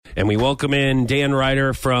And we welcome in Dan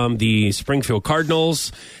Ryder from the Springfield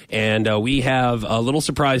Cardinals. And we have a little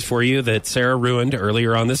surprise for you that Sarah ruined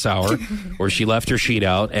earlier on this hour, where she left her sheet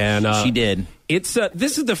out. And she did. It's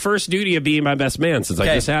this is the first duty of being my best man since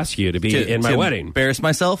I just asked you to be in my wedding. Embarrass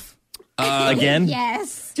myself again?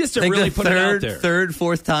 Yes. Just to really put it out there. Third,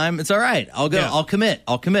 fourth time. It's all right. I'll go. Yeah. I'll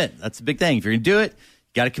commit. That's a big thing. If you're going to do it,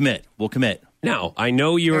 you got to commit. We'll commit. Now, I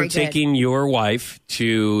know you're taking your wife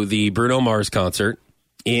to the Bruno Mars concert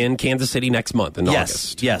in Kansas City next month in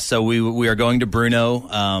August. Yes. So we are going to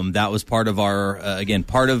Bruno. That was part of our,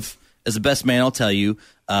 as a best man, I'll tell you,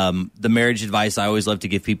 the marriage advice I always love to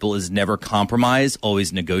give people is never compromise,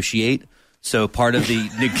 always negotiate. So part of the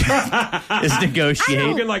is negotiate.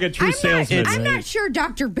 Looking like a true salesman. I'm not sure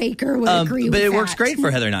Dr. Baker would agree with that. But it works works great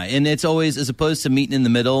for Heather and I. And it's always, as opposed to meeting in the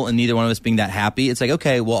middle and neither one of us being that happy, it's like,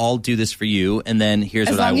 okay, well, I'll do this for you. And then here's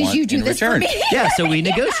what I want as you do in this return. For me. Yeah, so we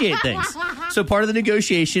negotiate things. So part of the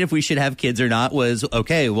negotiation, if we should have kids or not, was,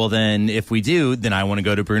 okay, well, then if we do, then I want to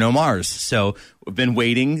go to Bruno Mars. So we've been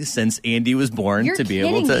waiting since Andy was born You're to be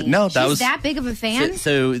kidding able to. me. No, She's that big of a fan.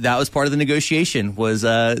 So that was part of the negotiation. Was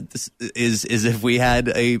is if we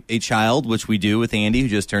had a child, which we do with Andy, who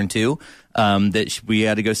just turned 2, that we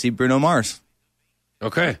had to go see Bruno Mars.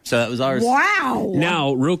 Okay. So that was ours. Wow.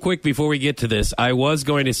 Now, real quick before we get to this, I was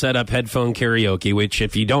going to set up headphone karaoke, which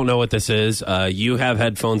if you don't know what this is, you have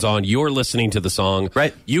headphones on, you're listening to the song.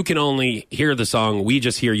 Right. You can only hear the song, we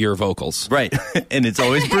just hear your vocals. Right. And it's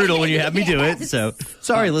always brutal when you have me do it. So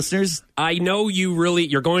sorry, listeners. I know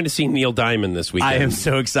you're going to see Neil Diamond this weekend. I am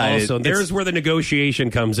so excited. Also, there's where the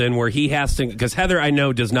negotiation comes in, where he has to, because Heather, I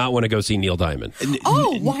know, does not want to go see Neil Diamond.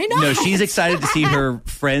 Oh, why not? No, she's excited to see her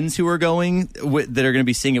friends who are going, that are going to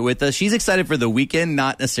be singing it with us. She's excited for the weekend,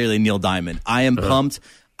 not necessarily Neil Diamond. I am pumped.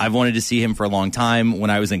 I've wanted to see him for a long time.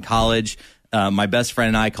 When I was in college, my best friend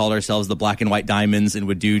and I called ourselves the Black and White Diamonds and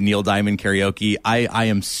would do Neil Diamond karaoke. I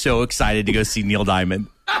am so excited to go see Neil Diamond.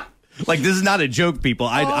 Like, this is not a joke, people.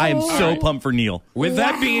 I am so pumped for Neil. With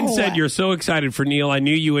that being said, you're so excited for Neil. I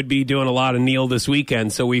knew you would be doing a lot of Neil this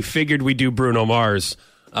weekend, so we figured we'd do Bruno Mars.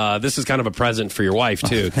 This is kind of a present for your wife,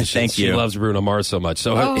 too. Thank you. She loves Bruno Mars so much.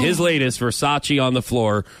 So his latest, Versace on the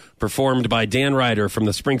Floor, performed by Dan Ryder from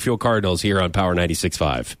the Springfield Cardinals here on Power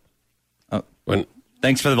 96.5.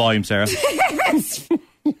 Thanks for the volume, Sarah.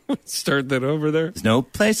 Start that over there. There's no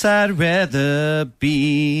place I'd rather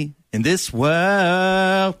be in this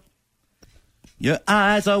world. Your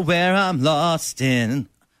eyes are where I'm lost in.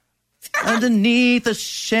 Underneath the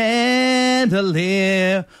chandelier,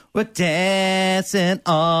 we're dancing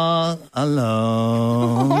all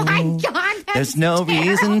alone. Oh, my God. There's no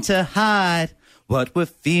reason to hide what we're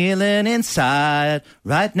feeling inside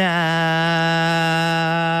right now.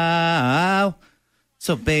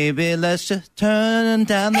 So, baby, let's just turn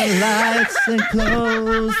down the lights and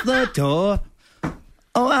close the door.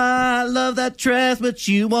 Oh, I love that dress, but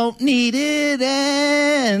you won't need it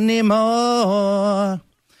anymore.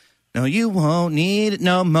 No, you won't need it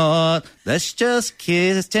no more. Let's just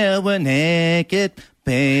kiss till we're naked,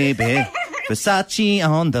 baby. Versace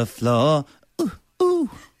on the floor. Ooh, ooh.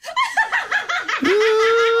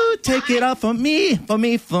 Ooh, take it off for me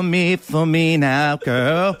now,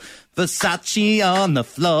 girl. Versace on the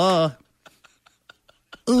floor.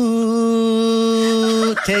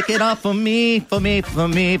 Ooh, take it off for me now,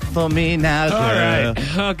 girl. All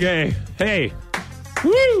right. Okay. Hey.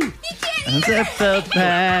 Woo! And I felt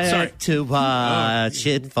bad to watch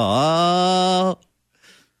it fall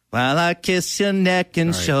while I kiss your neck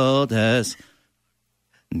and shoulders.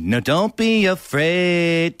 No, don't be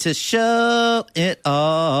afraid to show it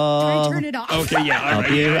all. Try to turn it off. Okay, yeah. I'll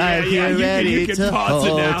be right here ready to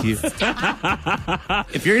hold you.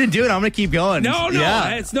 If you're going to do it, I'm going to keep going. No,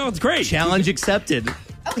 it's great. Challenge accepted.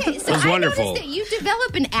 Okay, so It was wonderful. I noticed that you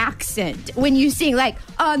develop an accent when you sing, like,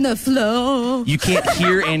 on the floor. You can't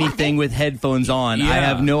hear anything with headphones on. Yeah. I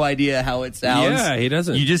have no idea how it sounds. Yeah, he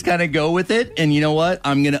doesn't. You just kind of go with it, and you know what?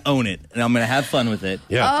 I'm going to own it, and I'm going to have fun with it.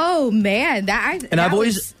 Yeah. Oh, man. I've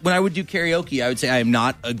always, when I would do karaoke, I would say I am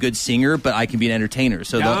not a good singer, but I can be an entertainer.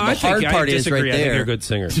 So the hard part is right I think there. you're a good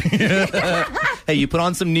singer. Hey, you put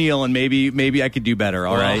on some Neil, and maybe I could do better.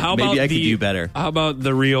 All right, maybe I could do better. How about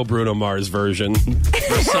the real Bruno Mars version?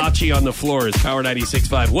 Versace on the Floor is Power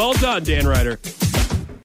 96.5. Well done, Dan Ryder.